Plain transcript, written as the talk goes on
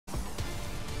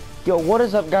Yo, what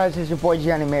is up, guys? It's your boy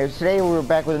Johnny Mayer. Today we're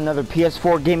back with another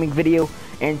PS4 gaming video,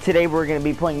 and today we're going to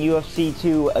be playing UFC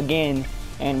 2 again,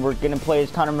 and we're going to play as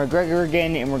Conor McGregor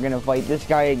again, and we're going to fight this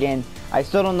guy again. I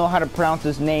still don't know how to pronounce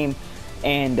his name,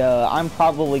 and I'm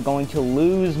probably going to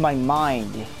lose my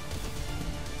mind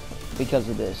because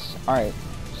of this. Alright,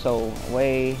 so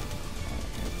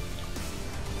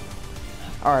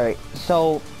Alright,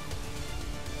 so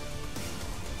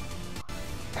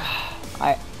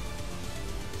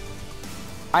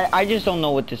I just don't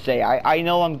know what to say. I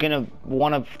know I'm gonna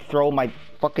want to throw my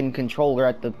fucking controller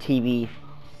at the TV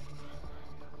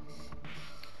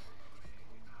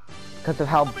because of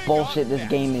how bullshit this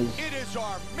game is. It is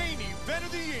our main event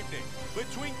of the evening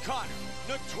between Conor,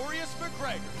 Notorious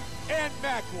McGregor, and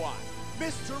Makwan,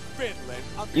 Mr. Finland.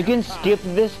 You can skip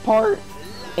this part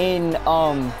in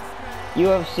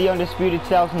UFC Undisputed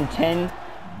 2010,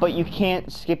 but you can't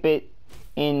skip it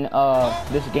in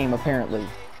this game apparently.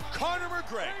 Conor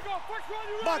McGregor,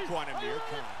 Makwan and Amir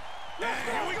Khan. And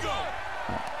here we go.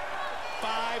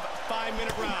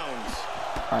 5-minute rounds.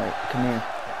 Alright, come here.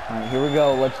 Alright, here we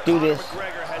go. Let's do this.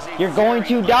 You're going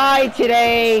to die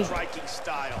today. Striking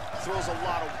style. Throws a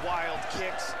lot of wild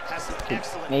kicks. Has an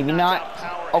excellent maybe not.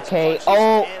 Power Okay.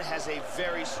 Oh. And has a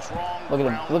very strong look at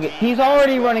him. Look at. He's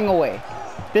already running away.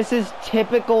 This is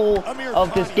typical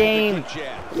of this game.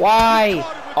 Why?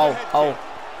 Oh.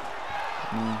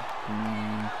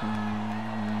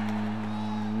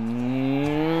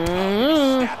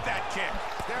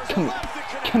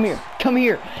 Come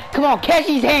here. Come on, catch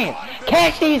these hands.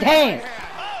 Catch these hands.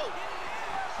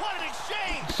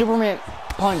 Superman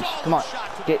punch. Come on.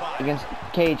 Get against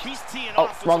Cage. Oh,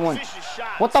 wrong one.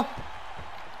 What the?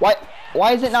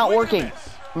 Why is it not working?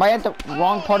 Am I at the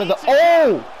wrong part of the?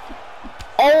 Oh!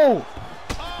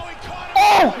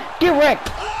 Get wrecked.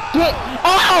 Get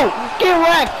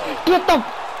wrecked.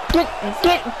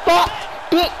 Get fucked.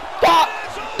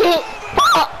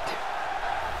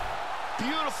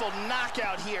 Beautiful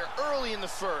knockout here early in the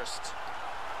first.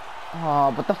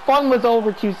 Oh, but the fun was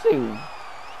over too soon.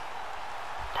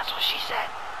 That's what she said.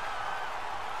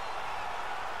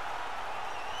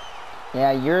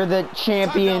 Yeah, you're the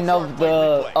champion of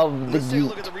the Let's take a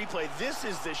look geek. at the replay. This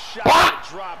is the shot that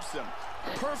drops him.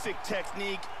 Perfect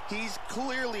technique. He's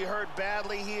clearly hurt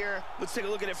badly here. Let's take a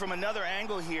look at it from another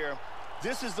angle here.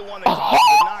 This is the one that caused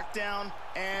the knockdown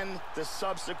and the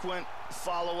subsequent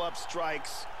follow-up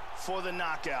strikes for the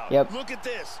knockout. Yep. Look at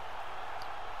this.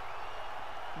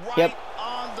 Right Yep.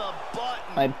 on the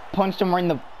button. I punched him right in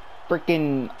the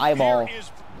freaking eyeball.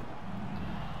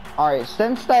 Alright,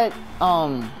 since that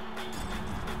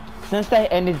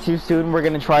ended too soon, we're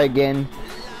gonna try again.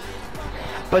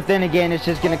 But then again, it's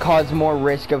just gonna cause more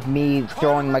risk of me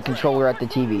throwing my controller at the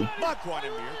TV.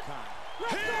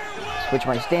 Switch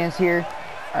my stance here.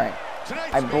 Alright.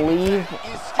 I believe.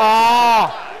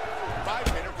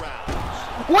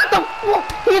 What the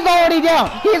fuck? He's already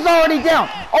down.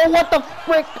 Oh, what the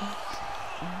frick?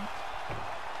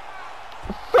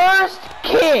 First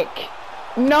kick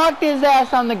knocked his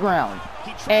ass on the ground.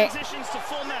 He transitions to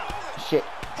full mount. Shit.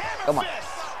 Come on.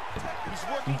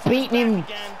 Beating him.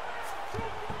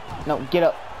 No, get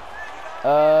up.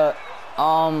 I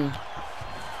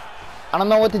don't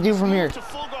know what to do from here.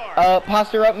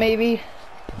 Posture up maybe.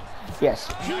 Yes,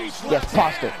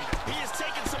 posture.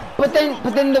 But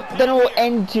then it will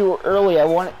end too early. I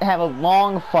want to have a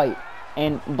long fight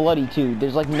and bloody too.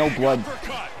 There's like no blood.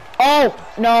 Oh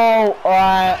no!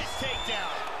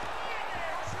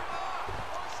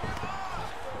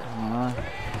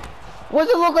 What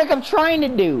does it look like I'm trying to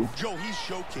do? Joe, he's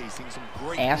showcasing some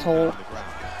great asshole.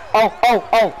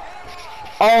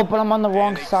 Oh, but I'm on the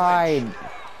wrong side.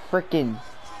 Frickin'.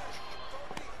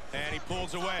 And he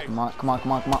pulls away. Come on.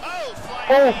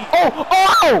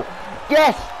 Oh!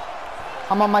 Yes!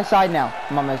 I'm on my side now.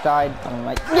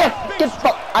 Yes! Get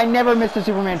fucked! I never missed a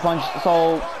Superman punch,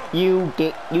 so you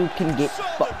can get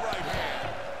fucked.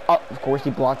 Oh, of course he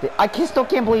blocked it. I still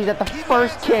can't believe that the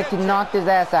first kick knocked his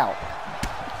ass out.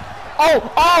 Oh!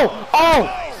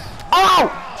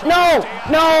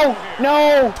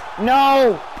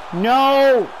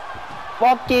 No!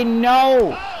 Fucking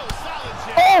no!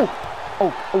 Oh!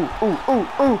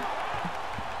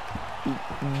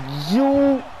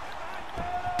 You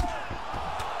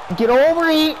get over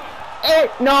here!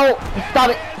 No! Stop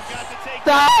it!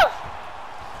 Stop!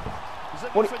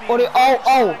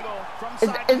 Oh!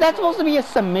 Is that supposed to be a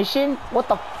submission? What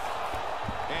the?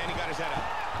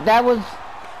 That was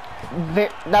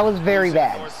very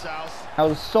bad. That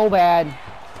was so bad.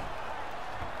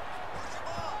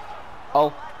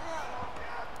 Oh.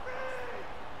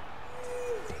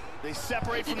 They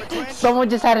separate from the clinch. Someone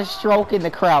just had a stroke in the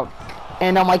crowd.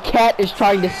 And now my cat is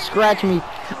trying to scratch me.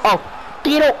 Oh,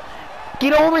 get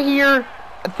over here.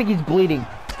 I think he's bleeding.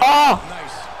 Oh,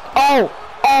 oh,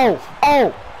 oh,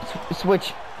 oh.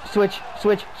 Switch. Whoa.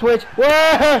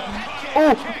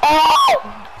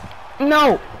 Oh,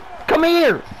 no. Come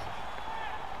here.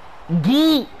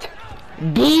 Geet.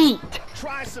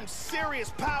 Try some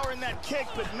serious power in that kick,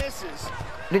 but misses.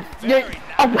 Clean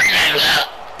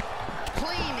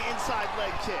inside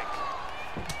leg kick.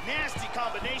 Nasty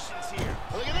combinations here.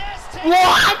 Look at this.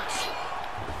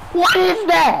 What is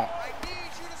that? I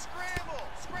need you to scramble.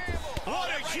 What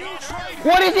a huge right.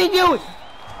 What is he doing?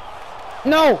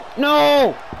 No.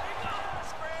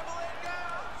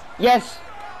 Yes.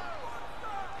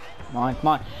 Come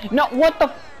on. No, what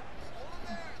the?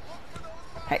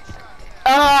 Hey.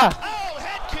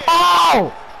 Head kick.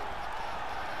 Oh!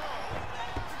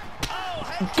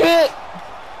 Get!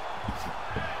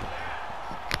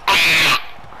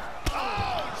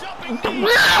 Jumping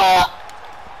knee.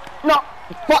 No!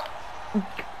 What?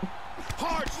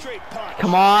 Hard straight punch.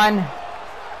 Come on!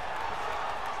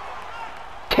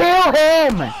 Kill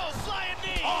him! Flying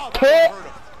knee. Kill!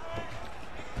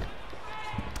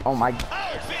 Oh my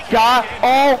God!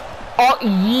 Oh!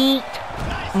 Yeet!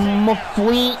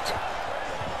 Fleet!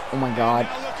 Oh my God!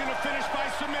 Now looking to finish by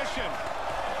submission.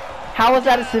 How is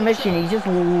that a submission? He just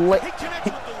lit. He connects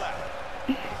with the left.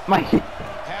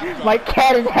 My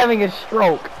cat is having a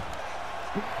stroke.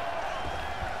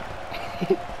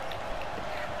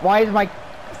 Why is my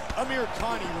Amir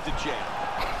Khani with the jab.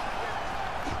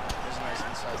 There's a nice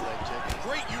inside leg kick.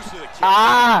 Great use of the kick.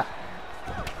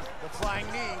 The flying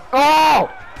knee. Oh!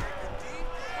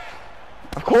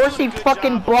 Of course he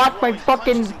fucking blocked my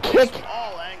fucking kick.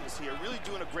 All angles here. Really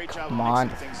doing a great job. Come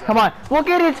on. Look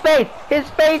at his face. His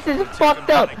face is fucked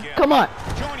up. Come on.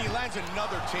 Johnny lands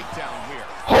another takedown here.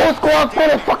 Whole squad put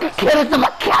a fucking kid into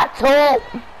my cat's hole.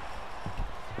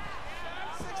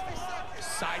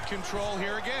 Side control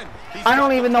here again. I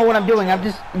don't even know what I'm doing. I'm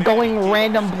just going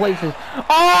random places.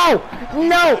 Oh!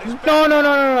 No!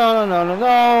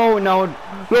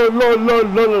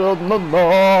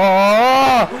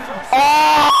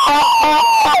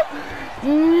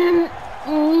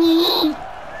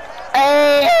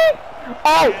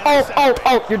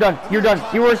 Oh! You're done.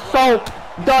 You were so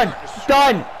done.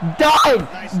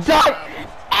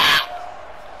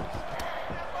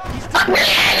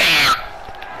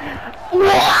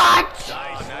 What?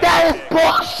 That is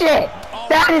bullshit!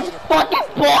 That is fucking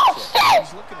bullshit!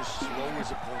 He's looking to slow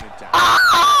his opponent down.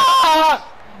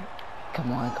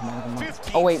 Come on.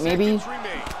 Oh wait, maybe. Both men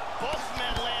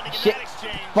landing Shit. in that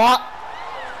exchange. Fuck.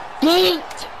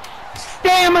 Eat.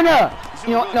 Stamina.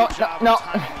 No.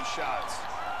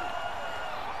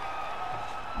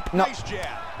 Nice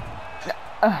jab.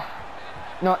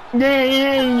 No.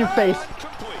 In your face.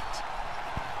 Complete.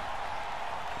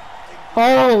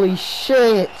 Holy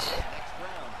shit.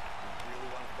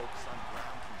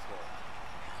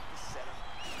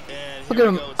 Look at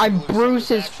him. I bruise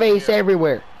his face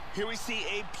everywhere. Here we see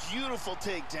a beautiful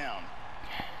takedown.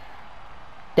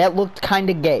 That looked kind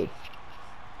of gay.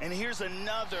 And here's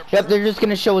another. Yep, they're just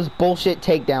gonna show us bullshit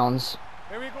takedowns.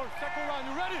 Here we go. Second round.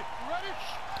 You ready?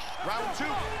 Round 2.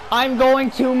 I'm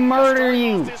going to murder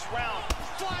you. This round.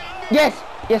 Yes.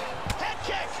 Head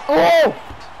kick. Oh.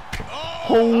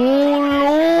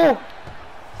 Oh.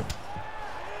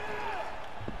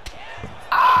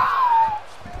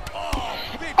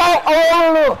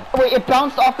 Oh. Wait, it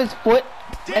bounced off his foot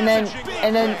and then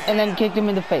kicked him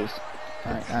in the face.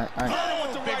 All right.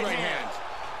 Big right hand.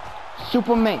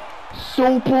 Superman.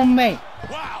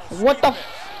 Wow. What the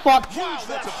fuck? Wow,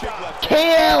 that's a big left.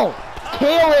 Kill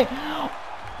it.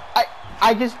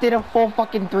 I just did a full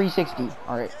fucking 360.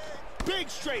 All right. Big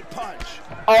straight punch.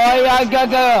 Oh yeah,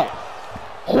 gaga.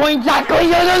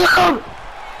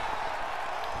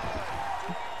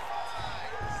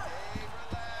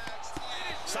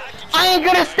 I ain't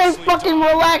gonna stay fucking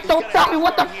relaxed. Don't tell me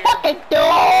what the fuck I do.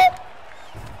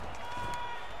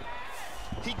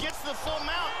 He gets the full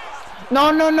mount.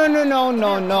 No.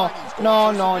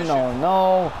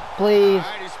 Please. All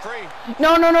right, he's free.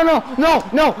 No.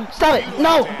 Stop it.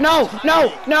 No.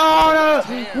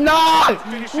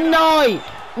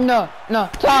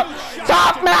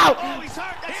 Top mount.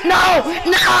 No.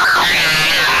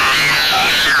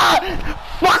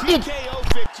 Fuck it. KO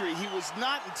victory. He was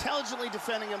not intelligently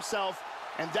defending himself,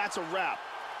 and that's a wrap.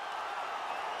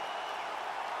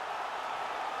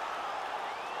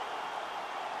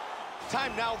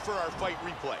 Time now for our fight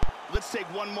replay. Let's take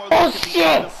one more look at the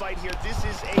end of the fight here. This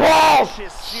is a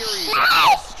vicious series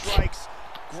of strikes,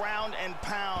 ground and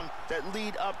pound that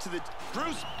lead up to the...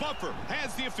 Bruce Buffer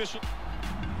has the official...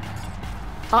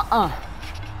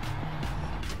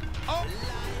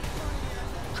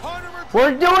 Conor McGregor.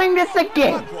 We're doing this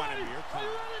again.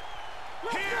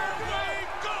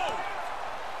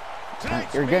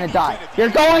 You're gonna die. You're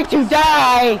going to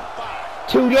die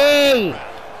today.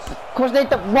 Of course, they hit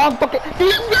the wrong fucking.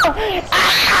 Did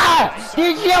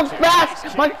you see how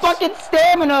fast my fucking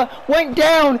stamina went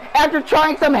down after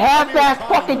trying some half-ass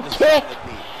fucking kick?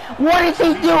 What is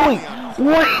he doing?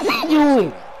 What is he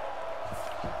doing?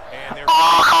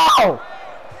 Oh!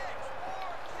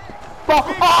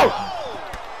 Oh!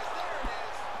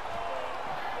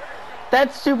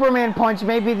 That Superman punch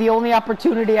may be the only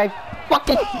opportunity I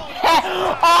fucking had.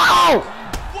 Oh!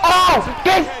 Oh!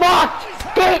 Get fucked!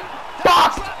 Get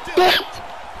fucked! Get!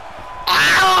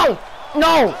 Ow!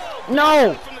 No!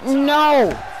 No! No!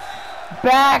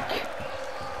 Back!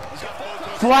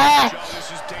 Flat!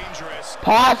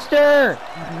 Posture!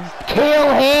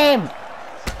 Kill him!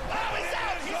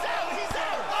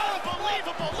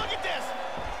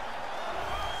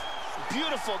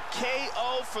 Beautiful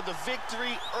KO for the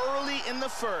victory early in the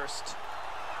first.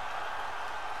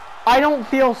 I don't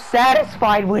feel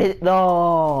satisfied with it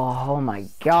though. Oh my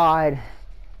god.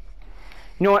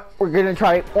 You know what? We're gonna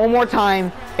try it one more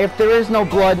time. If there is no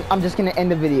blood, I'm just gonna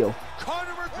end the video.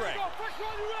 Conor McGregor.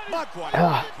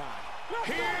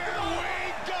 Here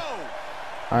we go.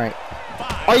 Alright.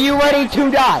 Are you ready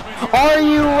to die? Are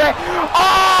you ready?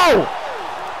 Oh!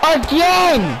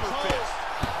 Again!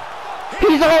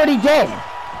 He's already dead.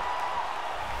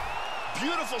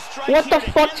 Beautiful strike. What the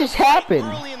fuck just happened?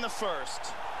 Early in the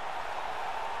first.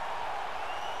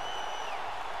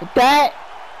 That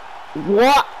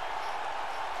what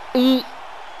Here's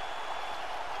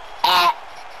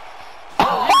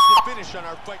the finish on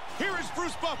our fight. Here is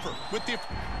Bruce Buffer with the.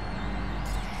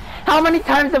 How many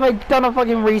times have I done a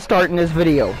fucking restart in this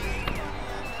video?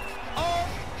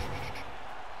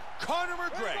 Conor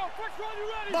McGregor.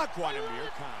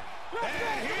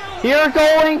 You're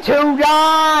going to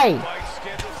die!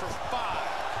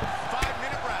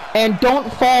 And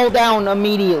don't fall down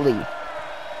immediately.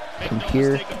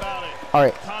 Computer.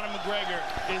 Alright.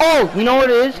 Oh, you know what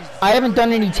it is? I haven't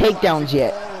done any takedowns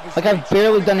yet. Like, I've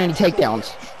barely done any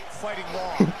takedowns.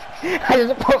 I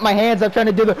just put my hands up trying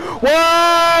to do the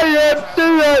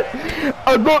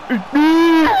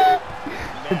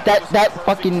that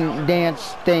fucking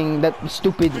dance thing, that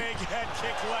stupid.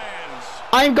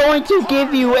 I'm going to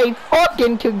give you a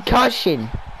fucking concussion.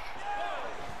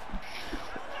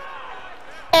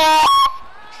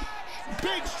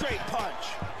 Big straight punch.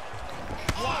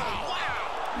 Wow.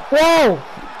 Whoa.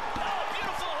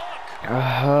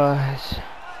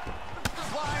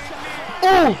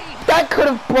 Oh, that could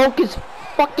have broke his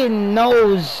fucking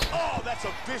nose.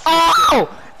 Oh,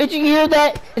 did you hear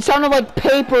that? It sounded like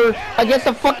paper against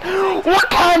the fuck. What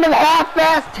kind of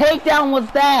half-ass takedown was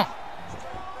that?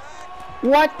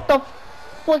 What the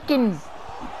fucking?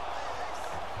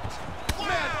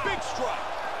 Big strike.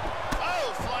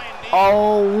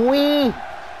 Oh, we.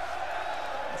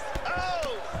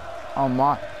 Oh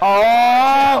my.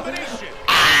 Oh.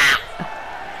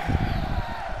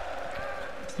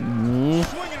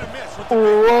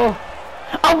 Oh.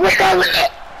 Oh,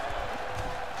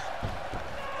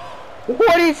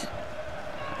 what is?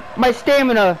 My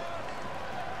stamina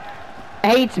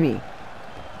hates me.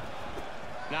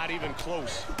 Not even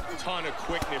close. Ton of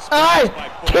quickness. Kill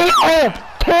him!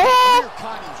 Kill!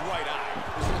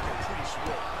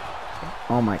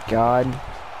 Oh my god.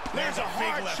 There's a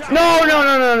hard shot. No, no,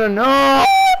 no, no, no, no.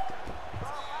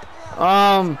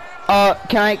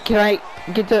 Can I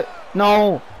get to?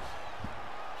 No.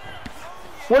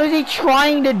 What is he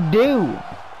trying to do?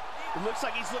 It looks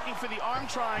like he's looking for the arm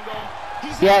triangle.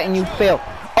 Yeah, and you fail.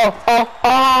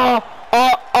 Oh.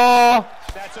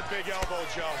 That's a big elbow,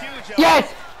 Joe. Huge elbow.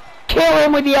 Yes! Kill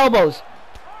him with the elbows.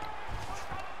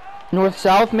 North,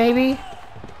 south, maybe?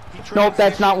 Nope,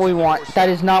 that's not what we want. That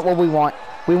is not what we want.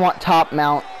 We want top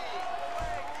mount.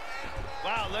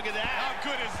 Wow, look at that. How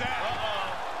good is that?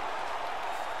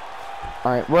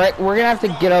 Alright, we're gonna have to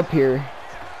get up here.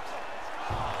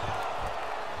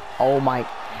 Oh my.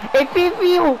 If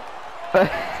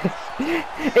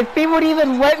he would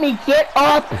even let me get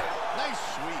up. Nice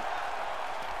sweep.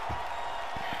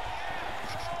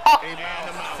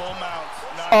 Full mount.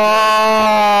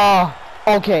 Oh,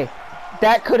 okay.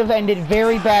 That could have ended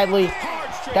very badly.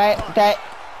 That.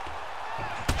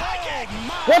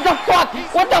 What the fuck?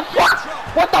 What the fuck?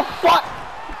 What the fuck?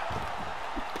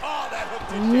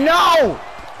 No!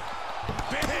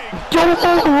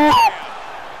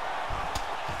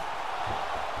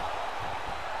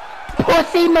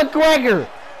 Pussy McGregor.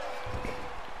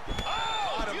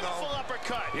 Beautiful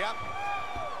uppercut. Yep.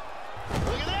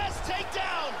 Look at this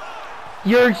takedown.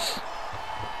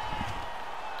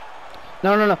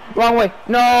 No, no, no. Wrong way.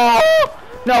 No!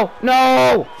 No,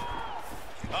 no!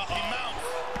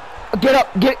 Get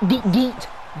up. Get geet, geet.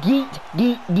 Geet,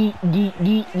 geet, geet, geet,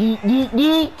 geet, geet, geet,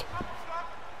 geet.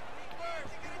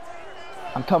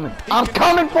 I'm coming. I'm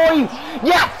coming for you!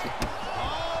 Yes!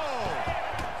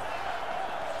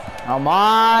 Come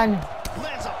on!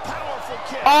 Lands a powerful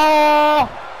kick. Oh!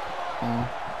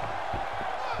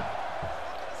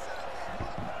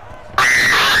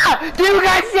 Ah! Do you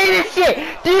guys see this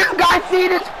shit? Do you guys see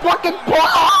this fucking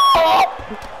ball?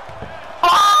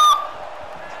 Oh!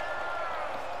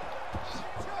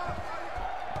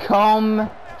 Come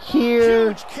here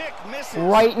Huge kick misses.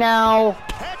 right now.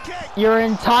 Head kick. You're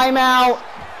in timeout.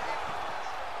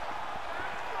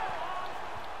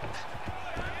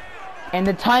 And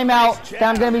the timeout that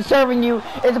I'm going to be serving you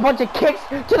is a bunch of kicks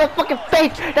to the fucking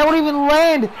face that won't even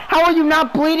land. How are you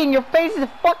not bleeding? Your face is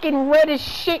fucking red as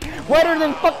shit. Redder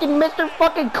than fucking Mr.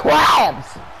 fucking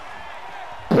Krabs.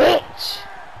 Bitch.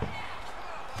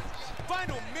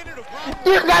 Final minute of round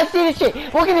Do you guys see this shit?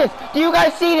 Look at this. Do you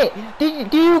guys see it?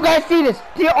 Do you guys see this?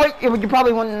 Do you, you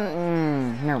probably want...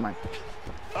 never mind.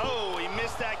 Oh, he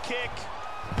missed that kick.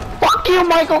 Fuck you,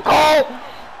 Michael Cole.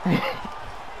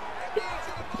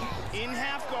 In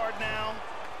half guard now.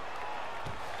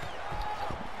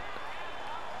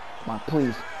 Come on,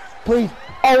 please. Please.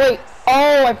 Oh, wait.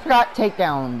 Oh, I forgot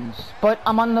takedowns. But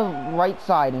I'm on the right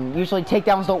side, and usually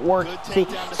takedowns don't work. Good See?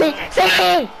 takedown See? defense.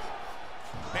 See?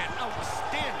 man,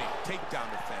 outstanding takedown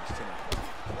defense tonight.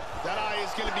 That eye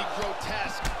is going to be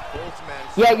grotesque. Both men.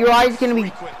 Yeah, your eye's gonna be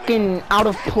fucking out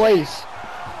of place.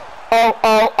 Oh,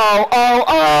 oh, oh, oh,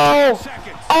 oh!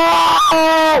 Seconds.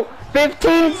 Oh!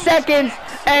 15 seconds,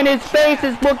 and his face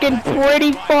is looking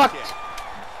pretty fucked.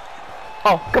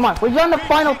 Oh, come on. We've done the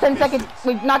final 10 seconds.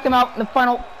 We've knocked him out in the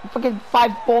final fucking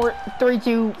 5, 4, 3,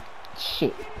 2.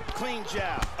 Shit. Clean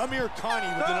jab. Amir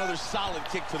Khani with another solid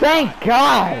kick to the Thank body.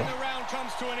 God. And the round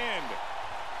comes to an end.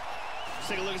 Let's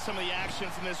take a look at some of the action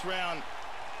from this round.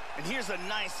 And here's a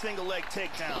nice single leg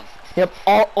takedown. Yep,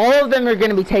 all of them are going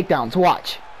to be takedowns.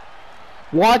 Watch.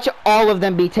 Watch all of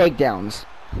them be takedowns.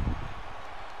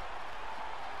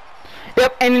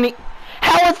 Yep, and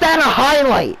how is that a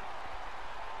highlight?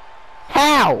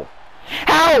 How?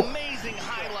 How? Amazing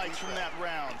highlights from that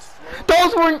round.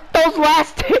 Those weren't, those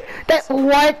last, that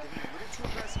what?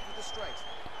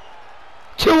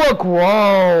 To a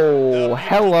grow.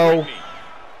 Hello.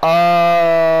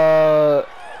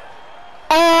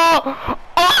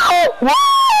 Woo!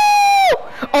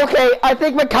 Okay, I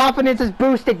think my confidence is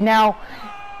boosted now.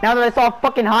 Now that I saw a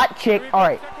fucking hot chick.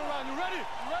 Alright.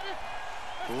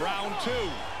 Round 2.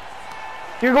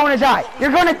 You're going to die.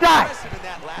 You're going to die.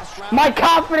 My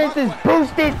confidence is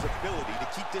boosted. Ability to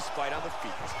keep this fight on the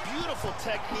feet. Beautiful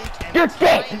technique. And You're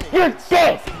dead. timing You're in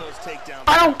dead. sequencing those takedowns.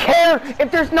 I don't care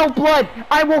if there's no blood.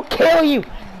 I will kill you.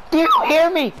 Do you hear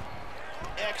me?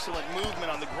 Excellent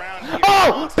movement on the ground here.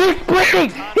 Oh, he's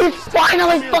bleeding. He's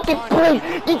finally fucking bleeding.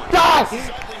 He died.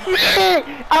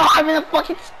 Oh, I'm in a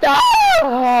fucking stop.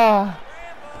 Oh.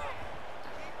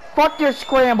 Fuck your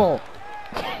scramble.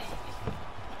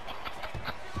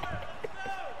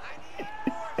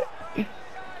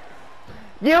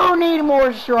 You need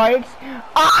more strikes.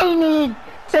 I need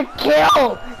to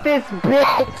kill this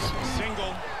bitch.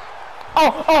 Single.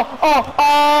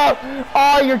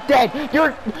 Oh, you're dead.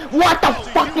 You're, what the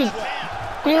fucking,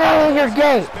 you're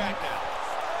gay.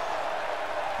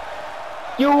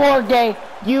 You are gay.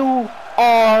 You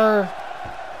are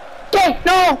gay.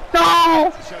 No.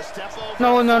 No.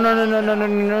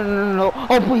 No.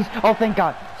 Oh, please. Oh, thank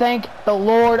God. Thank the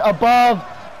Lord above.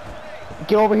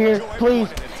 Get over here, please.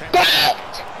 Get it!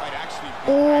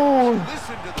 Ooh.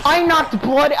 I knocked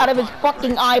blood out of his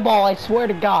fucking eyeball, I swear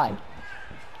to God.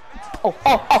 Oh.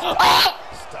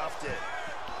 Stuffed it.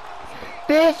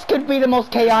 This could be the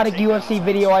most chaotic UFC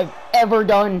video I've ever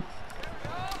done.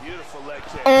 Beautiful leg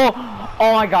kick. Oh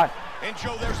my God. And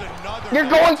Joe, there's another. You're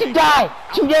going to die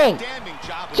today.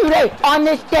 Today, on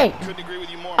this day. Couldn't agree with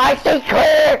you more. I say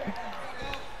clear.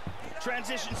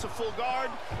 Transitions to full guard.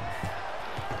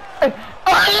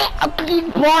 He's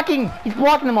blocking. He's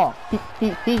blocking them all.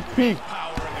 He. Power in the ground and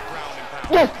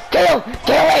pound. Yes, kill him.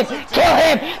 Fucking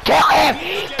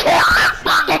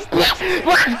bitch.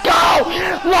 Let's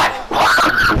go.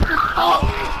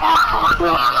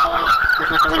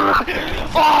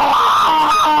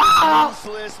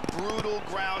 Ruthless, brutal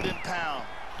ground and pound.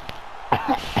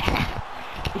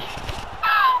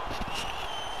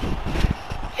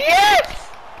 Yes.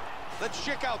 Let's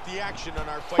check out the action on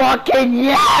our fight. Fucking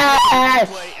yes.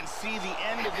 Play and see the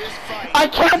end of this fight. I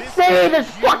can't This say is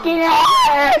this huge fucking ground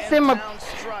ass and in my. pound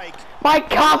strike My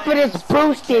confidence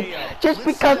boosted just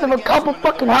because of a couple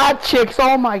fucking hot chicks.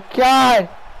 Oh my god.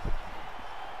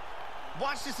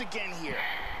 Watch this again here.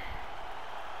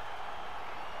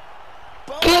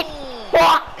 Get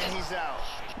fucked. And he's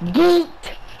out.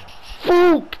 Get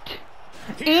fucked.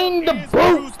 In the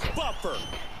boot.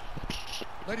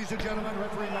 Ladies and gentlemen,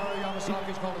 referee Mario Yamasaki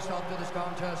has called a stop to this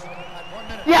contest at 1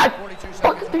 minute. Yeah, 42 seconds.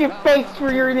 fuck your face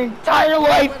for your entire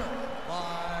life.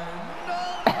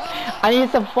 I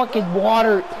need some fucking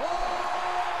water.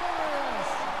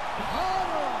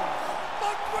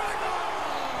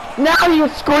 Now you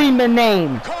scream the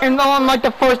name. And on like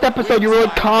the first episode, you were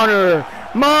like Conor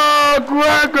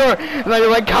McGregor. And then you're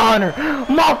like Conor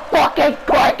motherfucking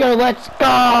McGregor. Let's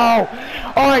go.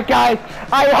 Alright guys,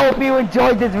 I hope you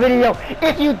enjoyed this video.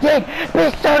 If you did, be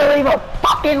sure to leave a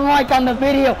fucking like on the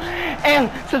video.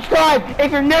 And subscribe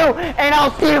if you're new. And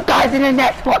I'll see you guys in the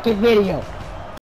next fucking video.